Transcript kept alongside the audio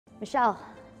Michelle,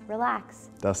 relax.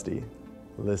 Dusty,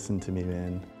 listen to me,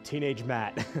 man. Teenage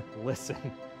Matt, listen.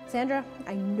 Sandra,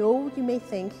 I know you may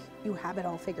think you have it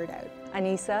all figured out.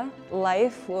 Anissa,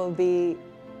 life will be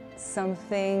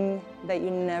something that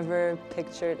you never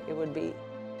pictured it would be.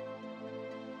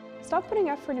 Stop putting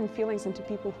effort and feelings into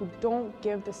people who don't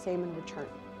give the same in return.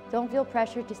 Don't feel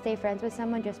pressured to stay friends with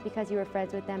someone just because you were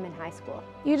friends with them in high school.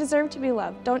 You deserve to be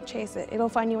loved. Don't chase it. It'll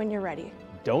find you when you're ready.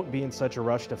 Don't be in such a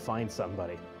rush to find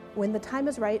somebody. When the time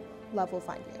is right, love will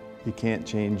find you. You can't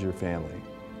change your family.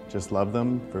 Just love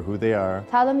them for who they are.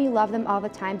 Tell them you love them all the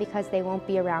time because they won't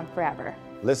be around forever.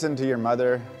 Listen to your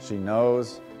mother. She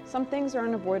knows. Some things are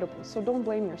unavoidable, so don't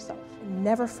blame yourself.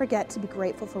 Never forget to be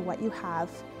grateful for what you have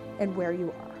and where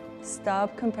you are.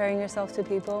 Stop comparing yourself to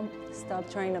people. Stop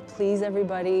trying to please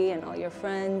everybody and all your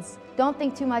friends. Don't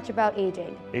think too much about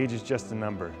aging. Age is just a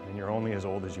number, and you're only as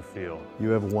old as you feel. You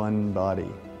have one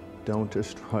body. Don't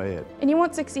destroy it. And you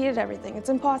won't succeed at everything. It's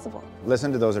impossible.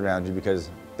 Listen to those around you because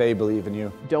they believe in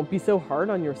you. Don't be so hard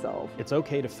on yourself. It's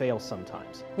okay to fail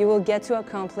sometimes. You will get to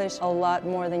accomplish a lot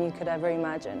more than you could ever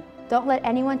imagine. Don't let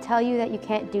anyone tell you that you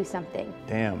can't do something.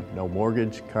 Damn, no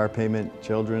mortgage, car payment,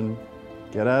 children.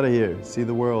 Get out of here, see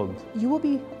the world. You will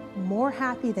be more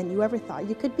happy than you ever thought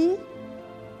you could be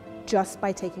just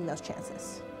by taking those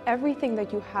chances. Everything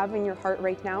that you have in your heart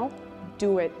right now,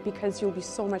 do it because you'll be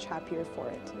so much happier for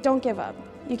it. Don't give up.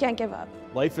 You can't give up.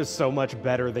 Life is so much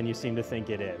better than you seem to think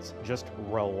it is. Just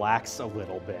relax a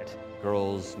little bit.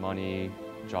 Girls, money,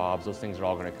 jobs, those things are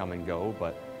all going to come and go,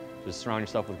 but just surround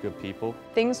yourself with good people.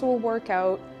 Things will work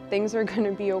out. Things are going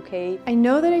to be okay. I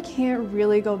know that I can't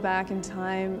really go back in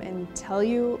time and tell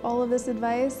you all of this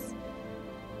advice,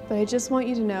 but I just want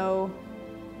you to know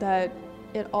that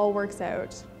it all works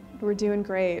out. We're doing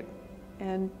great,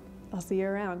 and I'll see you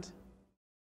around.